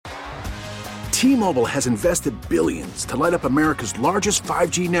T-Mobile has invested billions to light up America's largest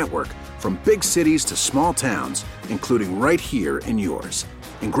 5G network, from big cities to small towns, including right here in yours.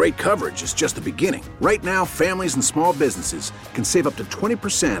 And great coverage is just the beginning. Right now, families and small businesses can save up to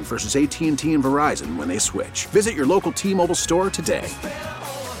 20% versus AT&T and Verizon when they switch. Visit your local T-Mobile store today.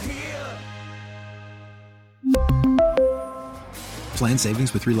 Plan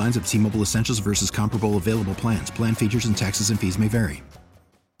savings with 3 lines of T-Mobile Essentials versus comparable available plans. Plan features and taxes and fees may vary.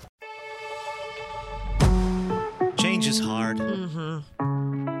 Change is hard.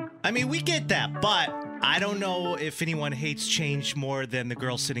 I mean, we get that, but I don't know if anyone hates change more than the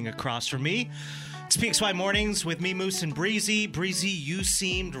girl sitting across from me. It's PXY Mornings with me, Moose, and Breezy. Breezy, you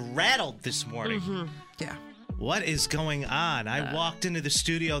seemed rattled this morning. Yeah. What is going on? I walked into the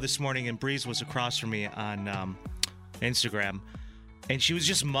studio this morning and Breeze was across from me on Instagram. And she was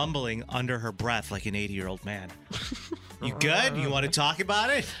just mumbling under her breath like an 80-year-old man. You good? You want to talk about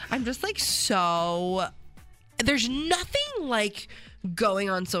it? I'm just like so... There's nothing like going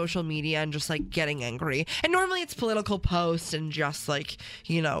on social media and just like getting angry. And normally it's political posts and just like,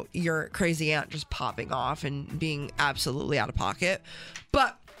 you know, your crazy aunt just popping off and being absolutely out of pocket.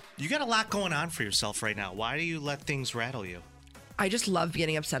 But you got a lot going on for yourself right now. Why do you let things rattle you? I just love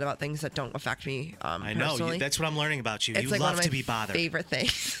getting upset about things that don't affect me. I know. Personally. That's what I'm learning about you. It's You like love one of to my be bothered. Favorite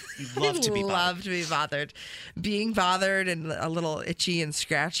things. You love to be bothered. Love to be bothered. Being bothered and a little itchy and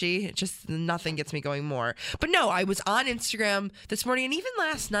scratchy. It just nothing gets me going more. But no, I was on Instagram this morning and even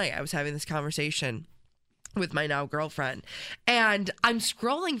last night I was having this conversation with my now girlfriend. And I'm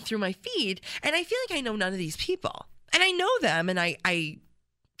scrolling through my feed and I feel like I know none of these people. And I know them and I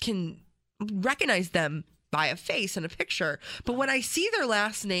can recognize them by a face and a picture. But when I see their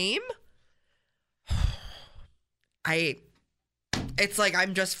last name, it's like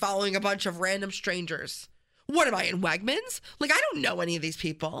I'm just following a bunch of random strangers. What am I, in Wegmans? Like, I don't know any of these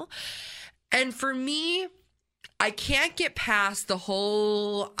people. And for me, I can't get past the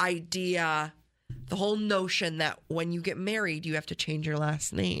whole idea, the whole notion that when you get married, you have to change your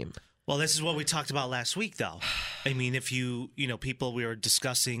last name. Well, this is what we talked about last week, though. I mean, if people, we were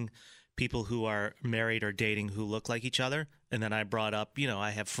discussing people who are married or dating who look like each other. And then I brought up,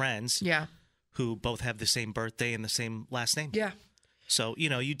 I have friends who both have the same birthday and the same last name. Yeah. So,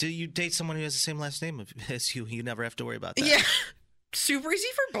 you date someone who has the same last name as you. You never have to worry about that. Yeah. Super easy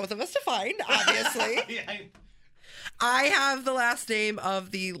for both of us to find, obviously. Yeah. I have the last name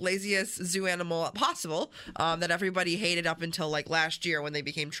of the laziest zoo animal possible that everybody hated up until like last year when they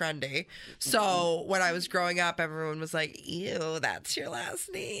became trendy. So when I was growing up, everyone was like, ew, that's your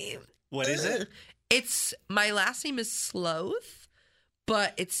last name. What is it? My last name is Sloth,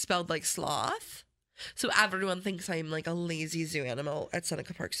 but it's spelled like sloth. So everyone thinks I'm like a lazy zoo animal at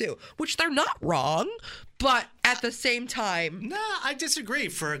Seneca Park Zoo, which they're not wrong, but at the same time. No, I disagree.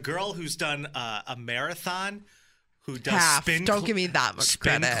 For a girl who's done a marathon, who does don't give me that much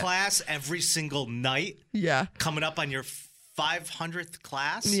spin credit. Class every single night. Yeah. Coming up on your 500th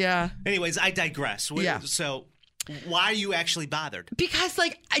class. Yeah. Anyways, I digress. So why are you actually bothered? Because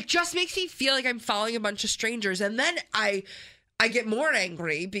it just makes me feel like I'm following a bunch of strangers. And then I get more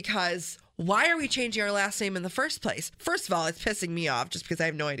angry because why are we changing our last name in the first place? First of all, it's pissing me off just because I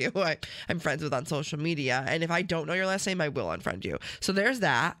have no idea who I'm friends with on social media. And if I don't know your last name, I will unfriend you. So there's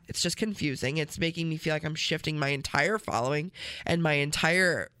that. It's just confusing. It's making me feel like I'm shifting my entire following and my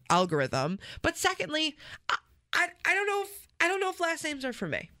entire algorithm. But secondly, I don't know if last names are for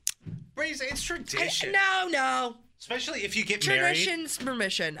me. Breeze, it's tradition. No. Especially if you get married. Tradition's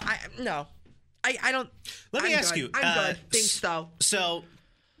permission. I don't. Let me ask you. I'm good. Thanks, though. So,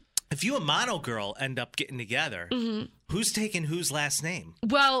 if you and Mono Girl end up getting together, who's taking whose last name?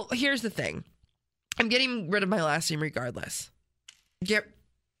 Well, here's the thing. I'm getting rid of my last name regardless.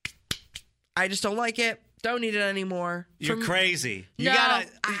 I just don't like it. Don't need it anymore. You're crazy. I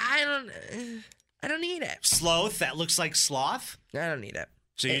don't need it. Sloth? That looks like sloth? I don't need it.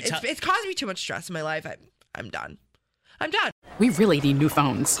 So it's caused me too much stress in my life. I'm done. We really need new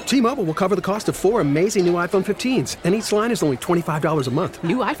phones. T-Mobile will cover the cost of 4 amazing new iPhone 15s, and each line is only $25 a month.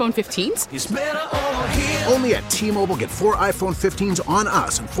 New iPhone 15s? It's better over here. Only at T-Mobile, get 4 iPhone 15s on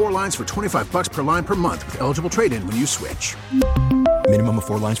us and 4 lines for $25 per line per month with eligible trade-in when you switch. Minimum of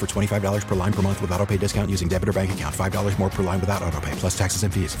 4 lines for $25 per line per month with auto pay discount using debit or bank account. $5 more per line without auto pay, plus taxes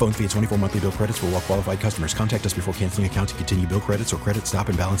and fees. Phone fee at 24 monthly bill credits for well-qualified customers. Contact us before canceling account to continue bill credits or credit stop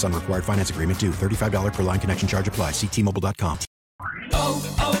and balance on required finance agreement due. $35 per line connection charge applies. See T-Mobile.com.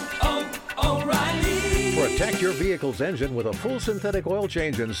 O'Reilly. For a Protect your vehicle's engine with a full synthetic oil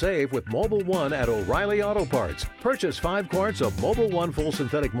change and save with Mobil 1 at O'Reilly Auto Parts. Purchase 5 quarts of Mobil 1 full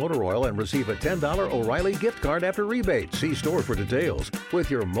synthetic motor oil and receive a $10 O'Reilly gift card after rebate. See store for details. With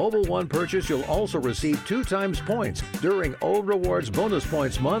your Mobil 1 purchase, you'll also receive 2 times points during O Rewards Bonus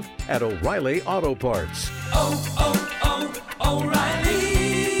Points Month at O'Reilly Auto Parts. O'Reilly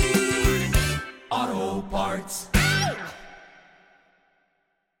Auto Parts.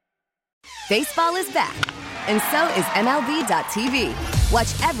 Baseball is back, and so is MLB.tv.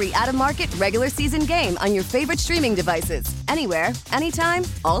 Watch every out-of-market regular season game on your favorite streaming devices, anywhere, anytime,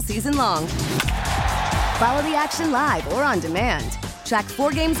 all season long. Follow the action live or on demand. Track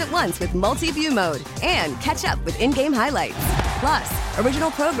 4 games at once with multi-view mode and catch up with in-game highlights. Plus,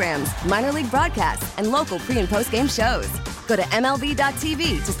 original programs, minor league broadcasts, and local pre- and post-game shows. Go to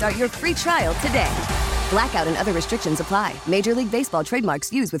MLB.tv to start your free trial today. Blackout and other restrictions apply. Major League Baseball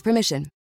trademarks used with permission.